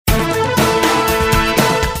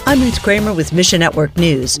Ruth Kramer with Mission Network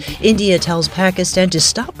News. India tells Pakistan to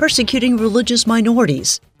stop persecuting religious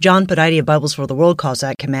minorities. John Padidy of Bibles for the World calls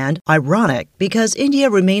that command ironic because India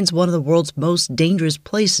remains one of the world's most dangerous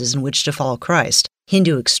places in which to follow Christ.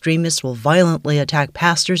 Hindu extremists will violently attack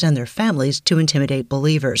pastors and their families to intimidate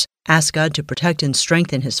believers. Ask God to protect and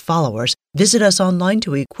strengthen His followers. Visit us online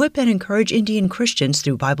to equip and encourage Indian Christians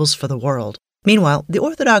through Bibles for the World. Meanwhile, the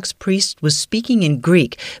Orthodox priest was speaking in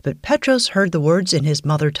Greek, but Petros heard the words in his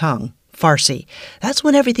mother tongue, Farsi. That's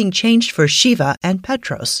when everything changed for Shiva and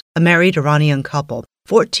Petros, a married Iranian couple.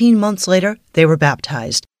 14 months later, they were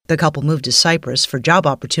baptized. The couple moved to Cyprus for job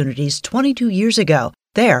opportunities 22 years ago.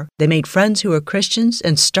 There, they made friends who were Christians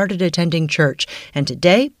and started attending church. And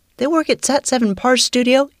today, they work at Sat 7 Pars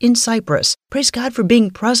Studio in Cyprus. Praise God for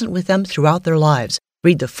being present with them throughout their lives.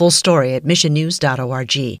 Read the full story at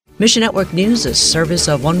missionnews.org. Mission Network News is a service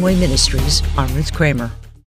of One Way Ministries. I'm Ruth Kramer.